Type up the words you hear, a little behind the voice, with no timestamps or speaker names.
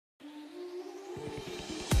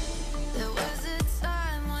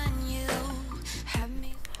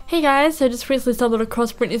Hey guys, so I just recently stumbled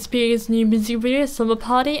across Britney Spears' new music video, Slumber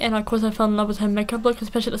Party, and of course I fell in love with her makeup look,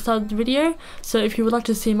 especially at the start of the video. So if you would like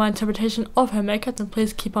to see my interpretation of her makeup, then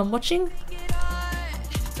please keep on watching.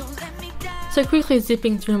 So quickly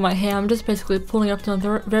zipping through my hair, I'm just basically pulling up to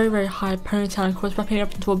a very high ponytail, and of course wrapping it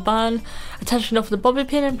up into a bun, attaching it off with a bobby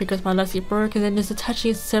pin because my elastic broke, and then just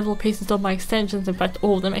attaching several pieces of my extensions, in fact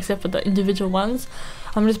all of them except for the individual ones.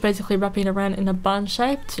 I'm just basically wrapping it around in a bun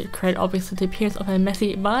shape to create obviously the appearance of a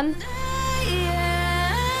messy bun.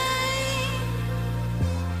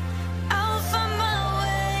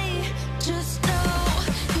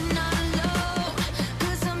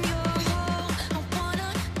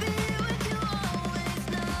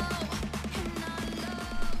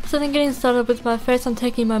 So then getting started with my face, I'm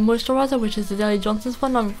taking my moisturiser, which is the Daily Johnson's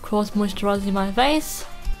one. I'm of course moisturising my face.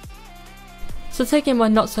 So taking my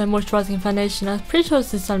not so moisturising foundation, I'm pretty sure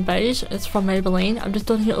it's this Sun Beige, it's from Maybelline. I'm just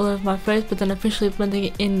dotting it all over my face but then officially blending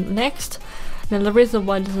it in next. Now the reason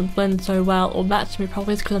why it doesn't blend so well or match me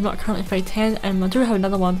probably is because I'm not currently fake tan, and I do have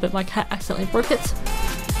another one but my cat accidentally broke it.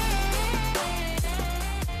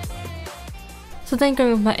 So then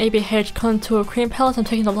going with my ABH Contour Cream Palette, I'm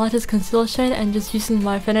taking the lightest concealer shade and just using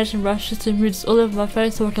my foundation brush just to move this all over my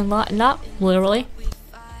face so I can lighten up, literally.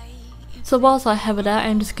 So whilst I have it out,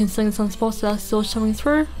 I'm just concealing some spots that are still showing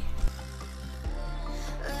through.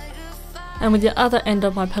 And with the other end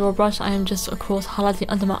of my petal brush, I am just of course highlighting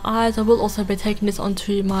under my eyes. I will also be taking this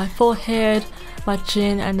onto my forehead, my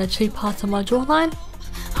chin and the cheek parts of my jawline.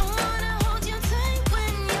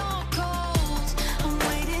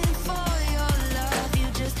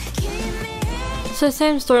 So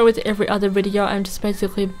same story with every other video, I'm just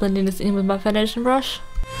basically blending this in with my foundation brush.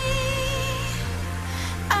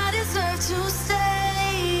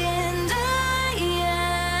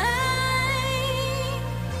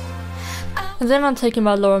 And then I'm taking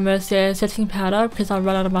my Laura Mercier setting powder because I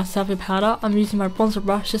ran out of my selfie powder. I'm using my bronzer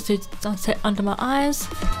brush just to set under my eyes.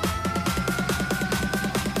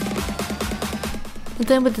 And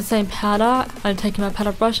then with the same powder, I'm taking my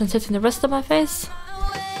powder brush and setting the rest of my face.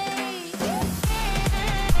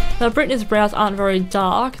 Now Britney's brows aren't very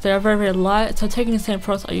dark, they are very light, so taking the same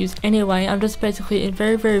products I use anyway, I'm just basically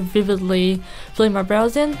very vividly filling my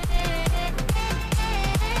brows in.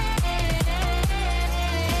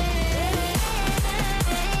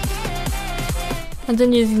 And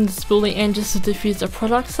then using the spoolie end just to diffuse the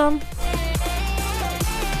product some.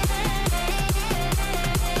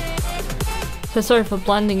 So sorry for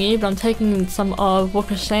blinding you, but I'm taking some of Walk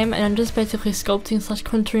of Shame and I'm just basically sculpting /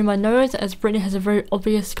 contouring my nose, as Britney has a very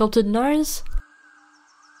obvious sculpted nose.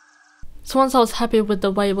 So once I was happy with the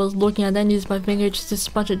way it was looking, I then used my finger just to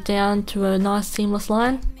smudge it down to a nice seamless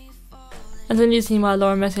line. And then using my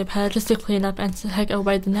Laura Mercier palette just to clean up and to take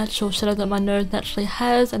away the natural shadow that my nose naturally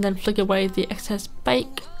has, and then flick away the excess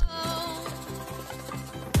bake.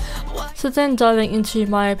 So then diving into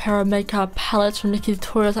my Para Makeup palette from Nikki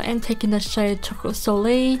Tutorials, I am taking the shade Chocolate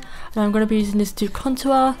Soleil, and I'm going to be using this to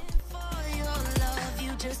contour.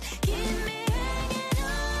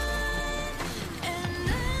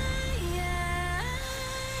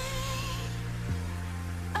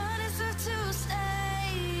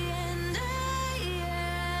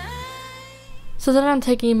 So then I'm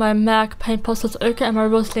taking my MAC Paint Posters Ochre and my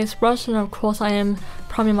Rose Lace brush, and of course I am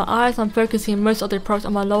priming my eyes. I'm focusing most of the product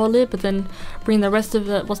on my lower lid, but then bringing the rest of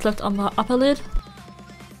it, what's left on my upper lid.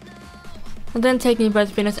 And then taking both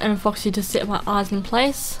Venus and Foxy to set my eyes in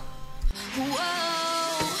place.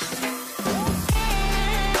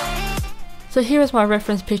 So here is my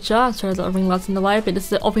reference picture. I'm sorry that the ring light's in the way, but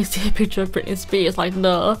this is obviously a picture of Britney Spears, like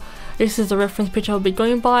duh. This is the reference picture I'll be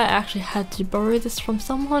going by. I actually had to borrow this from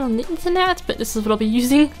someone on the internet, but this is what I'll be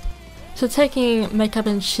using. So taking Makeup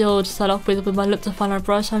and Shield to start off with my lip definer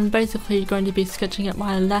brush, I'm basically going to be sketching at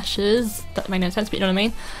my lashes. That made no sense, but you know what I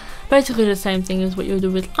mean. Basically the same thing as what you would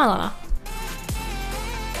do with eyeliner.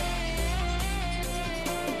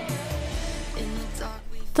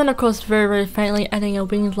 Then of course very faintly adding a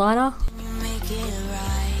winged liner.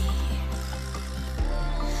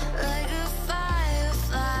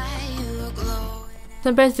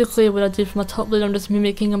 Then basically what I did for my top lid, I'm just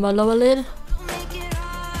mimicking on my lower lid.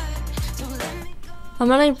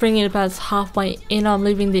 I'm only bringing it about halfway in, I'm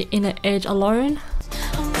leaving the inner edge alone.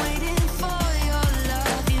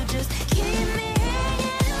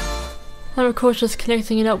 And of course just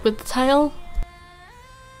connecting it up with the tail.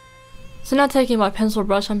 So now taking my pencil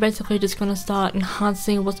brush, I'm basically just going to start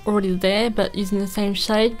enhancing what's already there, but using the same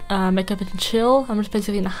shade, Makeup and Chill. I'm just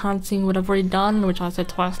basically enhancing what I've already done, which I said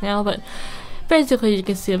twice now, but basically you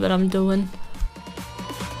can see what I'm doing.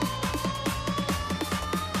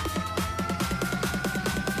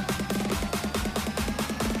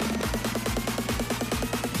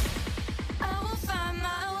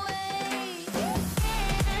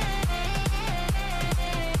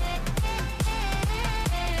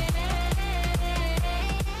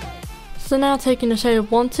 So now taking the shade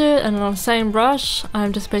Wanted and on the same brush,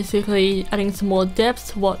 I'm just basically adding some more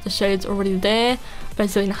depth to what the shade's already there,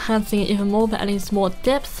 basically enhancing it even more by adding some more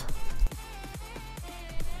depth.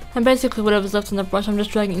 And basically whatever's left on the brush I'm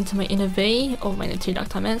just dragging into my inner V, or my inner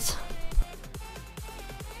T-duct I meant.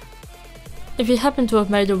 If you happen to have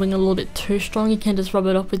made your wing a little bit too strong, you can just rub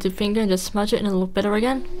it off with your finger and just smudge it and it'll look better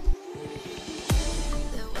again.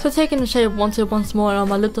 So taking the shade Wanted once more and on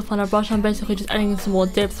my lip definer brush, I'm basically just adding some more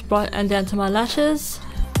depth right and down to my lashes.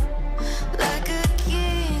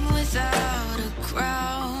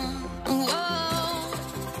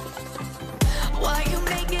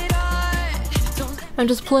 I'm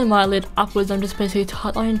just pulling my lid upwards. I'm just basically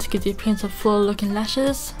tightening to give the appearance of fuller looking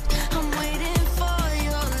lashes.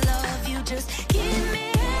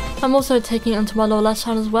 I'm also taking it onto my lower lash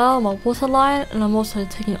line as well, my waterline, and I'm also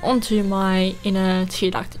taking it onto my inner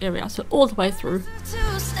tear duct area, so all the way through.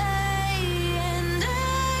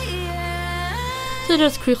 So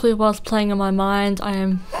just quickly, whilst playing in my mind, I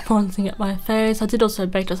am bronzing up my face. I did also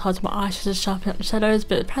bake the sides of my eyes to sharpen up the shadows,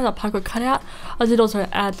 but apparently that part got cut out. I did also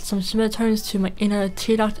add some shimmer tones to my inner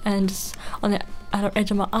tear duct and just on the outer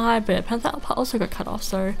edge of my eye, but apparently that part also got cut off,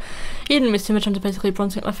 so you didn't miss too much. I'm just basically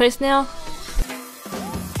bronzing up my face now.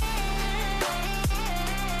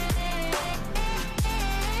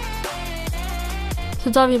 So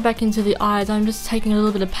diving back into the eyes, I'm just taking a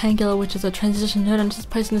little bit of Painkiller, which is a transition node, and just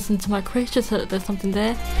placing this into my crease just so that there's something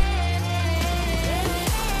there.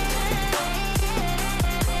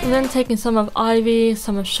 And then taking some of Ivy,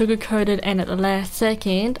 some of Sugar Coated, and at the last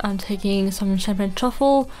second, I'm taking some Champagne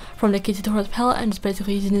Truffle from the Kid Tutorials palette and just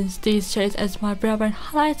basically using these shades as my brow bone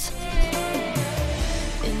highlights.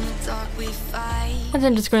 And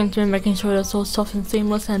then just going through and making sure it's all soft and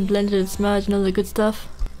seamless and blended and smudged and all the good stuff.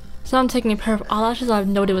 So I'm taking a pair of eyelashes. I have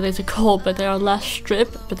no idea what these are called, but they are lash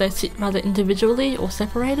strip, but they sit rather individually or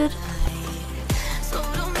separated.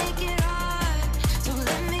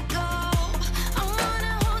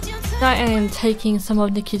 I am taking some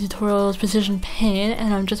of Nikki Tutorials Precision Pen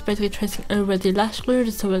and I'm just basically tracing over the lash glue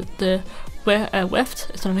just so the weft,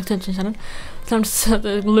 it's not an extension channel, so I'm just so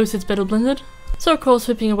the loose it's better blended. So of course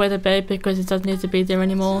sweeping away the bait because it doesn't need to be there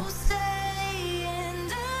anymore.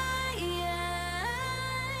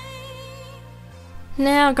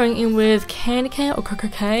 Now going in with Candy Cane or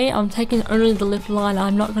Croquet, I'm taking only the lip liner.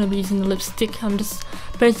 I'm not going to be using the lipstick. I'm just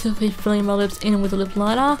basically filling my lips in with the lip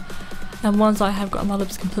liner. And once I have got my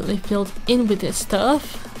lips completely filled in with this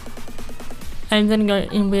stuff, I'm then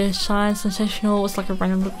going in with Shine Sensational. It's like a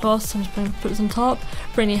random lip gloss. I'm just going to put this on top.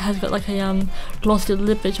 Britney has got like a glossy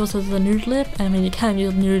lip, but she also has a nude lip. And I mean, you can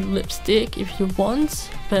use a nude lipstick if you want,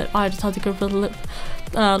 but I decided to go for the lip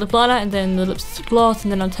liner and then the lipstick gloss,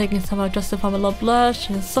 and then I'm taking some of Justify My Love blush,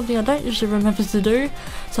 and it's something I don't usually remember to do,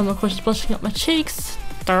 so I'm of course just blushing up my cheeks.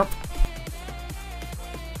 Derp.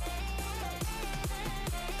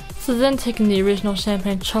 So then taking the original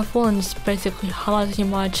Champagne Truffle and just basically highlighting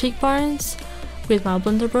my cheekbones with my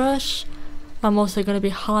blender brush. I'm also going to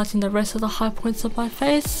be highlighting the rest of the high points of my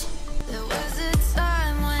face. There was a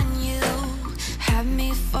time when you had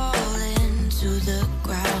me falling to the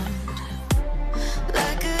ground,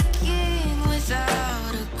 like a king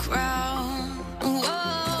without a crown.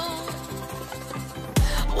 Whoa.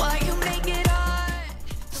 Why you make it hard?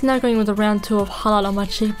 So now going with a round 2 of highlight on my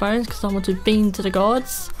cheekbones because I want to beam to the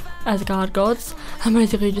gods. As guard gods, I'm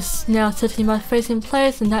basically just now setting my face in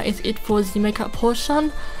place, and that is it for the makeup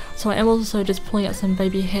portion. So I am also just pulling out some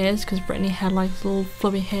baby hairs because Britney had like little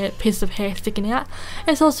floppy hair, pieces of hair sticking out.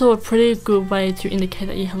 It's also a pretty good way to indicate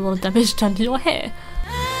that you have a lot of damage done to your hair.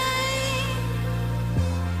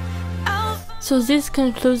 So this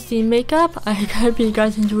concludes the makeup. I hope you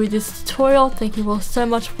guys enjoyed this tutorial. Thank you all so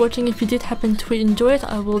much for watching. If you did happen to enjoy it,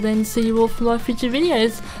 I will then see you all for my future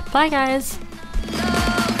videos. Bye guys!